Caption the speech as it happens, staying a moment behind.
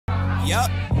Yup.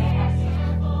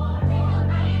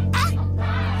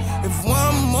 If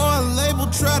one more label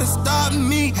try to stop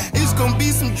me, it's gonna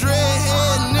be some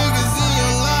dreadhead niggas in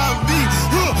your lobby.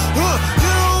 You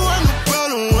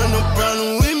don't want no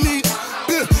problem with me.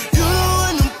 You don't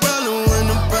want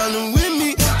no problem with me.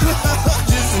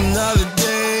 Just another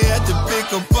day at the pick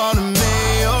up on the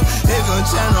mail. They gon'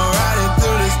 channel